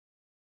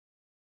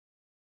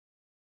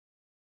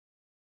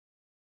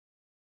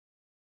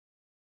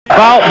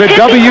About the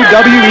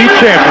WWE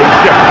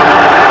Championship.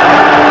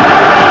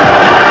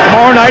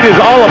 Tomorrow night is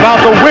all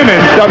about the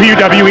Women's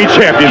WWE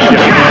Championship.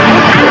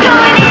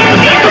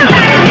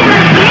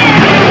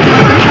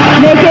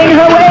 Making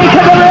her way to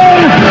the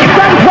ring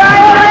from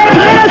Prior Lake,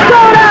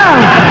 Minnesota,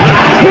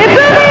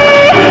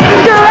 Tiffany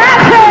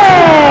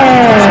Stratton.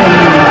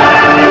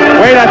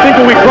 Wait, I think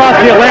when we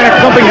crossed the Atlantic,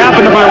 something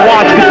happened to my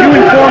watch. Could you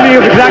inform me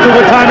of exactly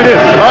what time it is?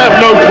 I have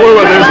no clue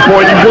at this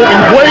point. You bought me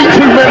way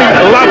too many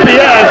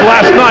Lapierres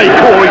last night,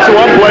 Corey, so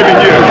I'm blaming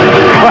you.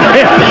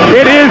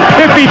 It is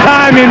Tiffy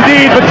time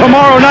indeed, but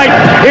tomorrow night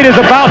it is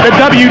about the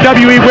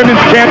WWE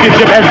Women's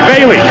Championship as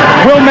Bayley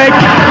will make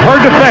her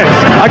defense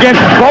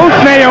against both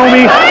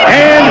Naomi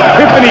and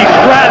Tiffany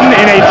Stratton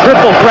in a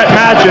triple threat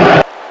match.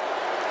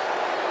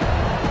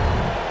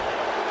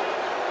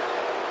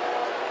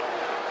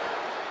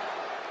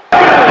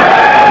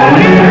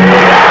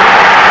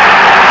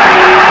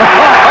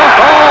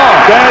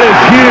 That is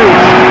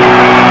huge.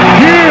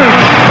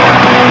 Huge.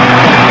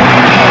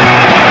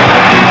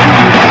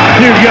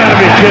 You gotta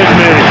be kidding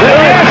me. The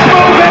last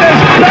movement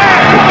is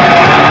back.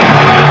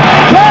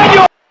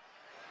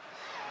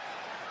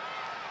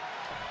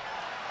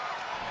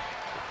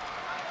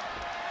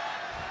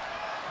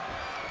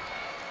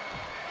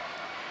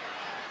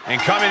 And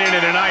coming into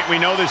tonight, we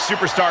know this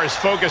superstar is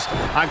focused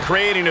on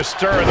creating a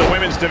stir in the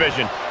women's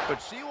division.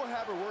 But she will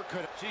have her work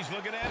cut out. She's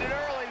looking at it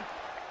early.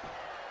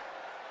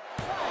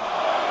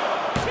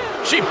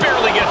 She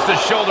barely gets the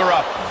shoulder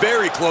up.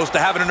 Very close to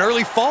having an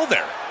early fall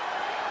there.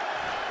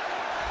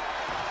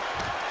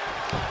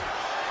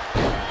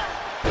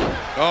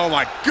 Oh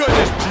my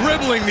goodness,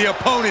 dribbling the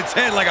opponent's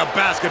head like a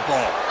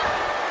basketball.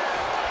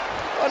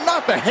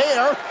 Not the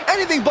hair,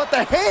 anything but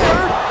the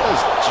hair.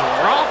 Just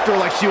dropped her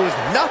like she was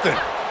nothing.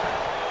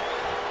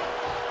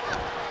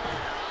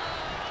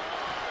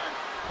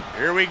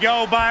 Here we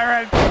go,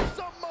 Byron.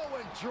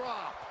 Samoan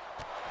drop.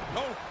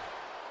 Oh.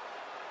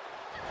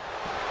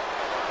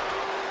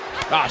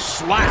 A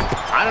slap.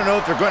 I don't know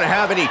if they're going to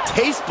have any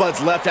taste buds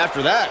left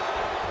after that.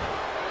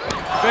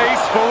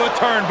 Face full of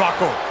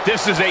turnbuckle.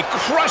 This is a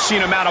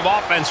crushing amount of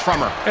offense from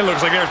her. It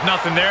looks like there's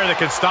nothing there that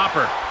can stop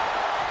her.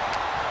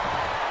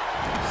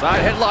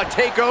 Side headlock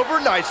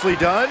takeover, nicely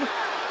done.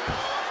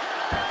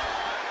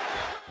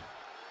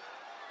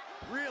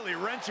 Really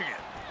wrenching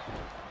it.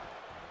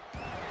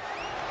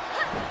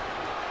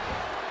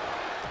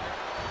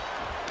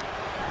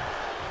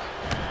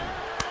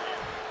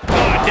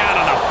 Oh, down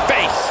on the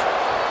face.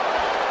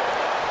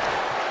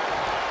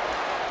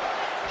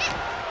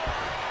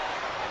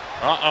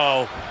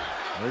 Uh-oh.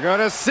 We're going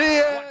to see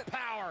it. What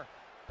power.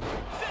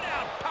 Sit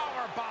down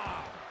power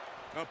bomb.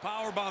 A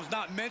power bomb's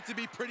not meant to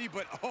be pretty,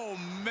 but oh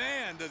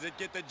man, does it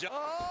get the job.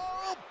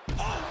 Oh,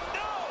 Oh,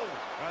 no.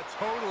 A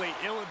totally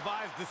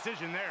ill-advised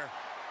decision there.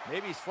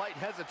 maybe slight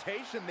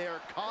hesitation there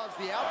caused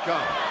the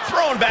outcome.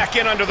 Thrown back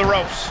in under the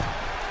ropes.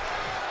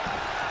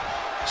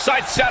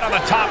 Sight set on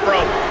the top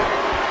rope.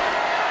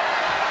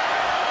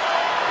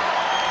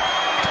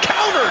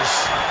 Counters.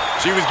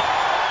 She was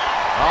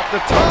Off the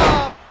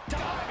top.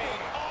 Diving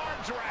arm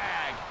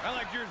drag. I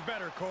like yours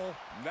better, Cole.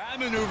 That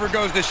maneuver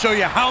goes to show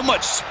you how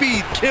much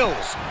speed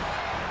kills.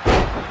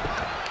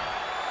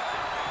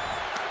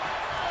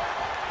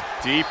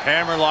 Deep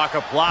hammerlock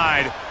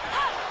applied.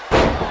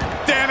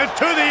 Damn it,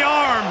 to the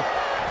arm.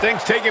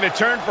 Things taking a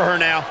turn for her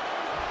now.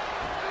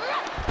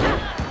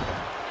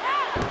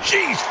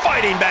 She's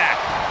fighting back.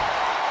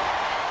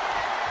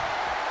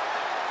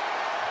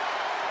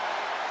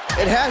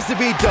 It has to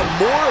be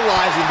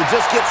demoralizing to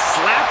just get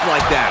slapped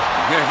like that.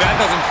 If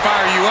that doesn't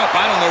fire you up,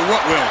 I don't know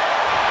what will.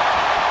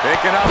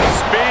 Picking up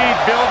speed,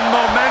 building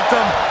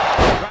momentum.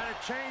 Trying to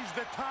change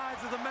the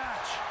tides of the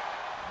match.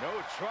 No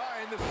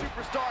try, and the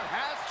superstar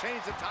has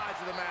changed the tides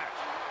of the match.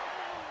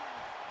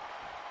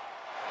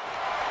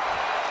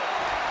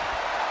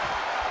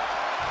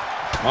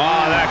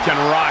 Oh, that can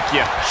rock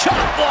you.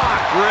 Chop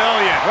block.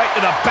 Brilliant. Right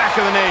to the back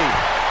of the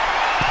knee.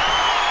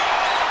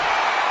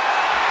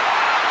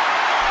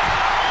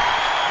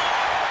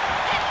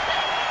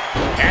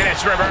 And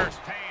it's reverse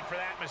pain for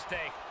that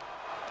mistake.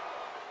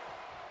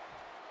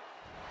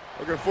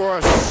 Looking for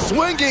a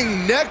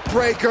swinging neck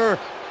breaker.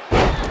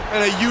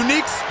 And a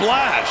unique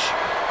splash.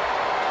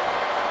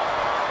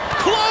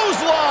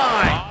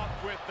 Clothesline.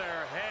 Off with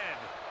their head.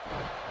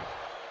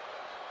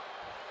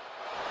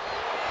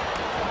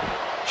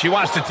 She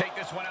wants to take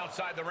this one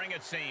outside the ring,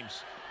 it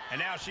seems. And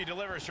now she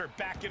delivers her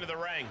back into the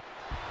ring.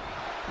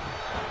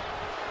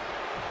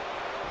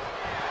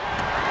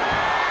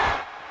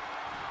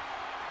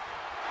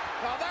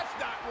 Oh, that's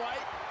not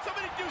right.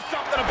 Somebody do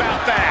something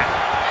about that.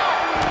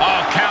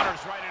 Oh, counters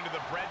right into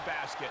the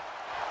breadbasket.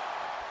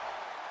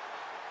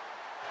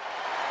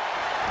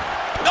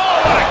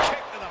 Oh, what a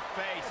kick to the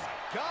face.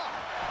 God.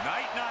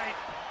 Night-night.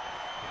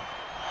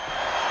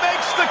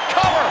 Makes the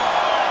cover.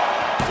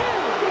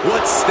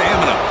 What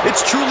stamina.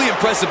 It's truly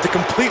impressive to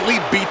completely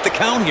beat the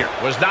count here.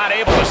 Was not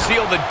able to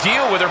seal the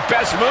deal with her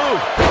best move.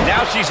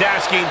 Now she's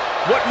asking,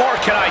 what more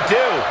can I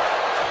do?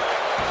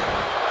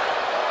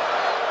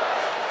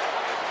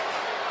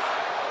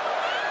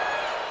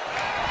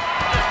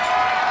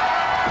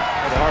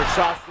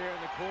 Shots there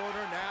in the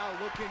corner, now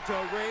looking to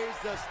raise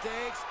the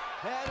stakes.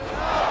 Headed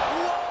up,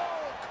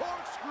 whoa,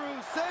 corkscrew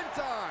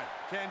senton.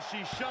 Can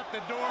she shut the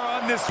door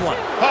on this one?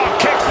 Oh,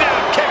 kicks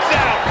out, kicks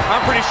out.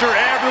 I'm pretty sure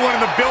everyone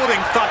in the building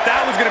thought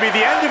that was going to be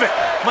the end of it,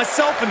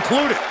 myself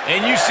included.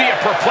 And you see a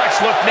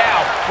perplexed look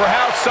now for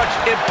how such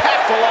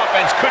impactful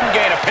offense couldn't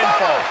gain a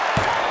pinfall.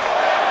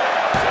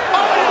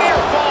 Oh, near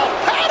fall.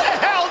 How the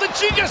hell did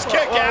she just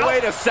kick out?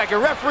 Wait a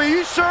second, referee,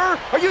 you sure?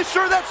 Are you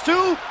sure that's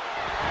two?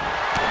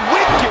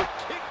 Wicked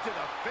kick to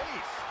the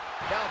face.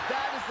 Now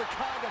that is the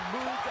kind of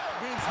move that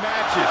wins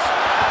matches.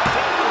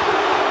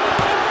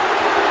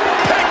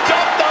 Picked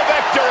up the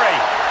victory.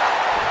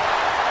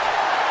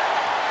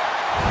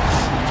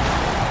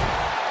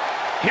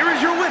 Here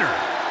is your winner,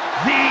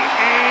 the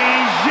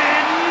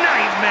Asian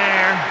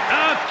Nightmare,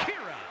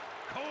 Akira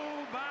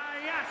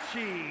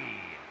Kobayashi.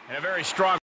 And a very strong